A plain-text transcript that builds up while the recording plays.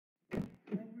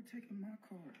taking my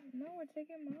card. No, we're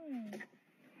taking mine. God,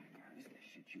 this is the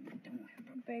shit you be doing,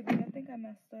 bro. Baby, I think I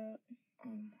messed up.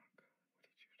 Oh my God,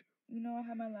 what did you do? You know, I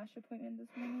had my lash appointment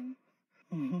this morning.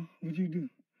 What'd you do?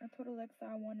 I told Alexa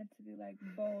I wanted to be like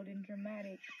bold and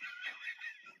dramatic.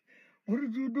 What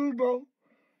did you do, bro?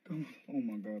 Don't, oh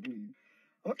my God, please.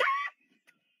 What the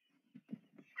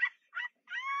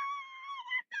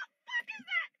fuck is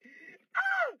that?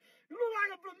 Oh, you look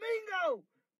like a flamingo.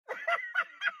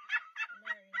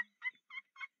 Larry,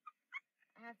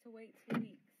 I have to wait 2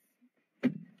 weeks.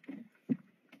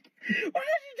 Why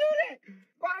did you do that?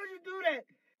 Why would you do that?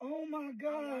 Oh my I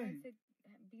God. wanted to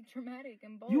be dramatic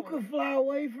and bold. You could fly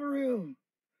away for real.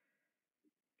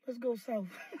 Let's go south.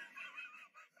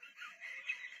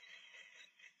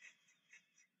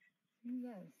 You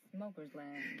got smoker's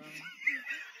land, bro.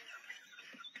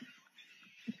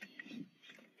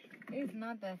 It's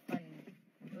not that funny.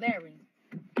 Larry.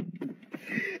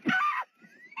 Why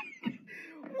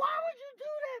would you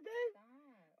do that, babe?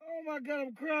 Stop. Oh my God,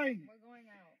 I'm crying. We're going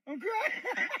out. I'm crying.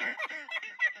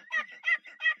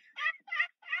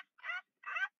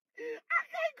 I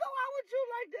can't go out with you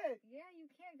like that. Yeah, you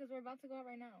can, because we're about to go out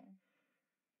right now.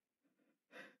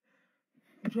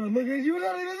 I'm trying to look at you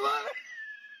like this one.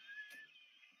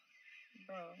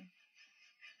 Bro.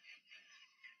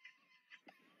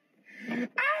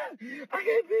 Ah, I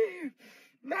can't be here.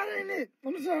 Not in it.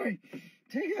 I'm sorry.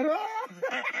 Take it off.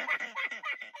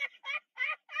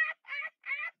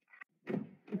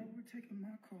 We're taking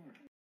my card.